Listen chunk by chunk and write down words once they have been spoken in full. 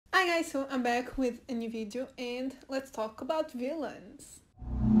Hi guys, so I'm back with a new video and let's talk about villains.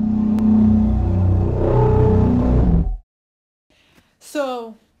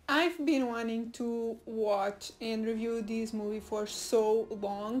 So I've been wanting to watch and review this movie for so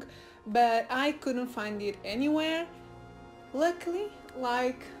long, but I couldn't find it anywhere. Luckily,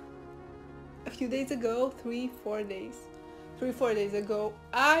 like a few days ago, 3-4 days ago,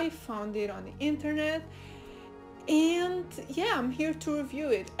 I found it on the internet. And yeah, I'm here to review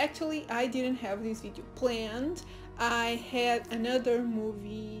it. Actually, I didn't have this video planned. I had another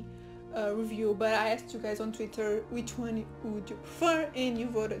movie review, but I asked you guys on Twitter which one would you prefer, and you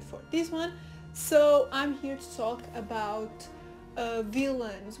voted for this one. So I'm here to talk about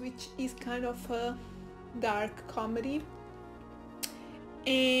Villains, which is kind of a dark comedy.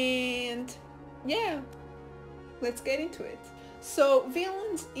 And yeah, let's get into it. So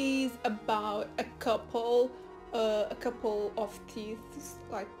Villains is about a couple of thieves,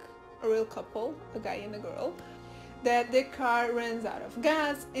 like a real couple, a guy and a girl, that their car runs out of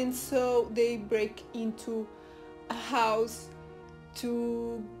gas, and so they break into a house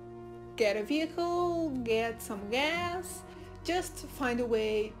to get a vehicle, get some gas, just find a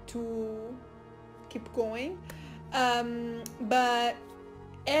way to keep going. But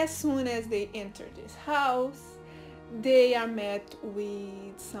as soon as they enter this house, they are met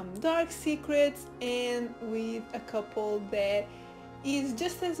with some dark secrets and with a couple that is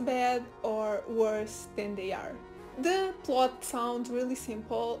just as bad or worse than they are. The plot sounds really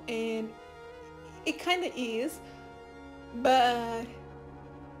simple, and it kind of is, but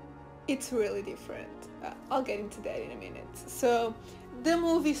it's really different. I'll get into that in a minute. So the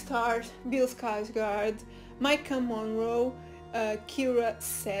movie stars Bill Skarsgård, Micah Monroe, Kira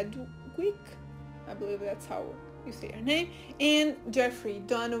Sedgwick, I believe that's how you say her name, and Jeffrey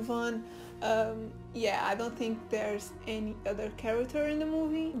Donovan. Yeah, I don't think there's any other character in the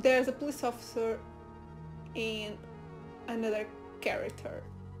movie. There's a police officer and another character,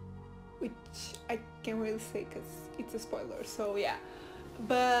 which I can't really say because it's a spoiler, so yeah.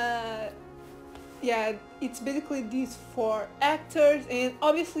 But yeah, it's basically these four actors, and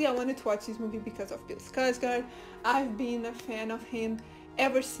obviously I wanted to watch this movie because of Bill Skarsgård. I've been a fan of him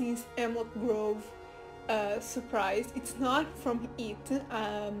ever since Hemlock Grove. Surprised it's not from it.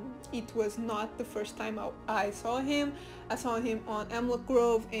 It was not the first time I saw him. I saw him on Hemlock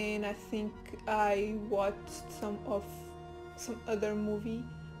Grove, and I think I watched some other movie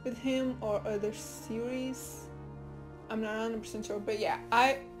with him or other series. I'm not 100% sure, but yeah,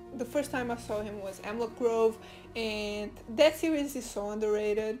 the first time I saw him was Hemlock Grove, and that series is so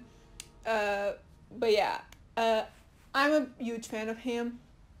underrated. But yeah, I'm a huge fan of him.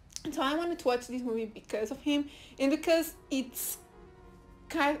 So I wanted to watch this movie because of him, and because it's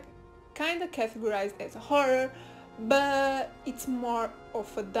kind of categorized as a horror, but it's more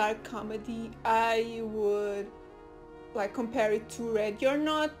of a dark comedy. I would like compare it to Ready or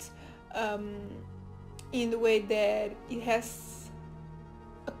Not, in the way that it has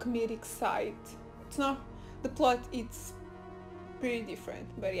a comedic side. It's not, the plot, it's pretty different,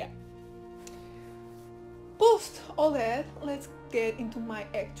 but yeah. Post all that, let's get into my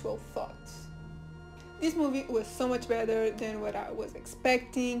actual thoughts. This movie was so much better than what I was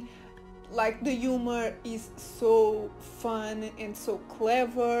expecting. Like, the humor is so fun and so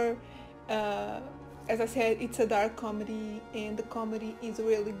clever. As I said, it's a dark comedy, and the comedy is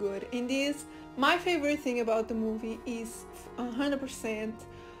really good in this. My favorite thing about the movie is 100%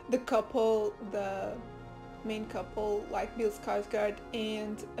 the couple, the main couple, like Bill Skarsgård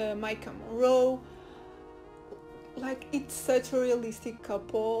and Micah Monroe. Like, it's such a realistic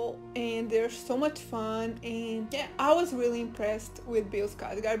couple, and they're so much fun. And yeah, I was really impressed with Bill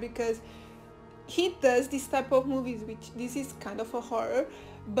Skarsgård because he does this type of movies, which this is kind of a horror,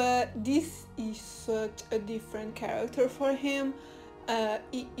 but this is such a different character for him.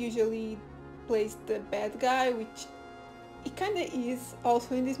 He usually plays the bad guy, which he kind of is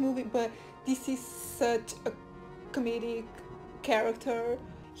also in this movie, but this is such a comedic character.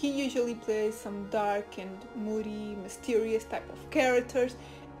 He usually plays some dark and moody, mysterious type of characters,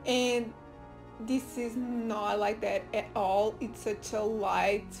 and this is not like that at all. It's such a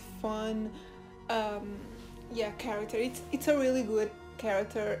light, fun, character. It's a really good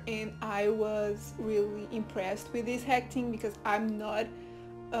character, and I was really impressed with his acting because I'm not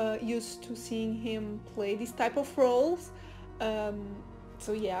used to seeing him play this type of roles.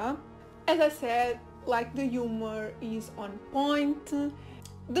 So yeah, as I said, like, the humor is on point.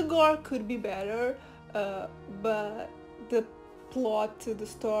 The gore could be better, but the plot, the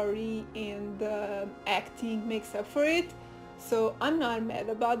story, and the acting makes up for it, so I'm not mad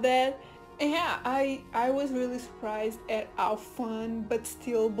about that. Yeah, I was really surprised at how fun but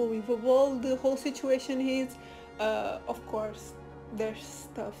still believable the whole situation is. Of course, there's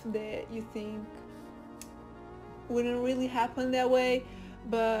stuff that you think wouldn't really happen that way,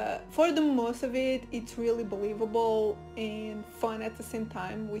 but for the most of it, it's really believable and fun at the same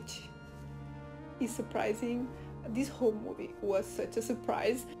time, which is surprising. This whole movie was such a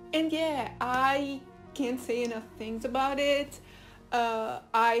surprise, and yeah, I can't say enough things about it.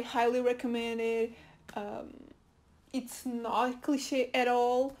 I highly recommend it. Um, it's not cliche at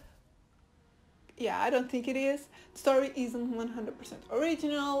all. Yeah, I don't think it is. The story isn't 100%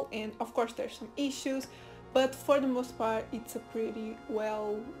 original, and of course there's some issues, but for the most part it's a pretty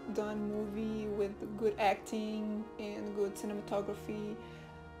well done movie with good acting and good cinematography.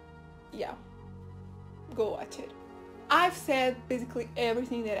 Yeah, go watch it. I've said basically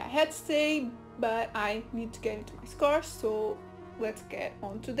everything that I had to say, but I need to get into my scores, so let's get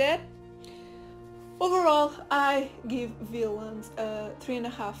on to that. Overall, I give Villains a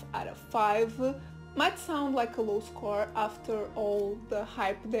 3.5 out of 5. Might sound like a low score after all the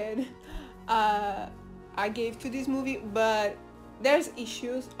hype that I gave to this movie, but there's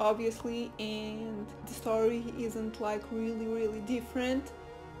issues obviously, and the story isn't like really different.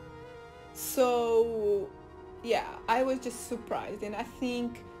 So yeah, I was just surprised, and I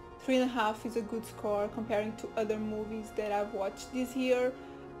think 3.5 is a good score comparing to other movies that I've watched this year.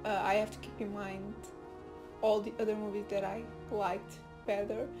 I have to keep in mind all the other movies that I liked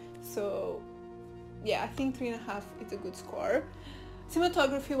better. So yeah, I think 3.5 is a good score.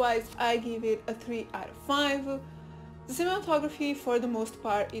 Cinematography wise, I give it a 3 out of 5. The cinematography for the most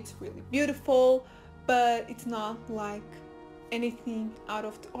part, it's really beautiful, but it's not like anything out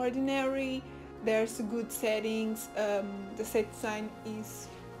of the ordinary. There's good settings, the set design is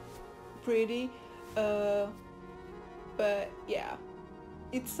pretty, but yeah,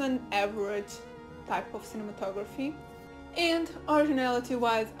 it's an average type of cinematography. And originality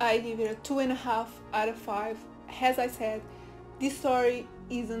wise, I give it a 2.5 out of 5. As I said, this story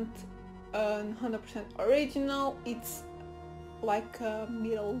isn't 100% original, it's like a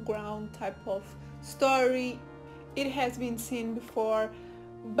middle ground type of story. It has been seen before,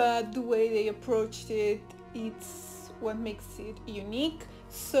 but the way they approached it, it's what makes it unique.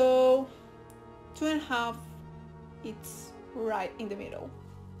 So 2.5, it's right in the middle.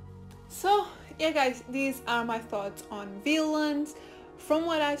 So yeah guys, these are my thoughts on Villains. From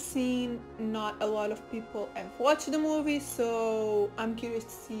what I've seen, not a lot of people have watched the movie, so I'm curious to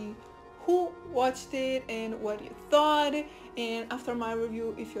see who watched it and what you thought. And after my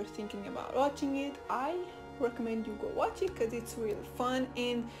review, if you're thinking about watching it, I recommend you go watch it because it's really fun.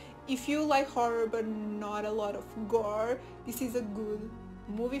 And if you like horror but not a lot of gore, this is a good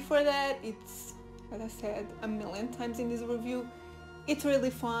movie for that. It's, as I said a million times in this review, it's really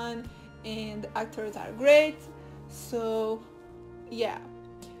fun and the actors are great. So yeah.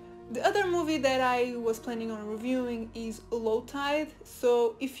 The other movie that I was planning on reviewing is Low Tide.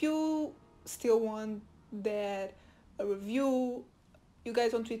 So if you still want that review, you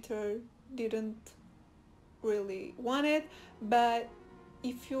guys on Twitter didn't really want it, but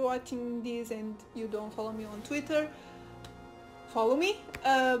if you're watching this and you don't follow me on Twitter, follow me,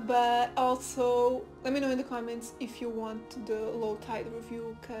 but also let me know in the comments if you want the Low Tide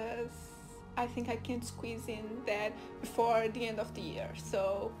review, because I think I can squeeze in that before the end of the year.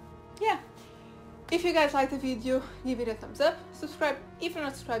 So yeah, if you guys like the video, give it a thumbs up, subscribe if you're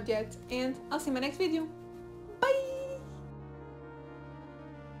not subscribed yet, and I'll see you in my next video.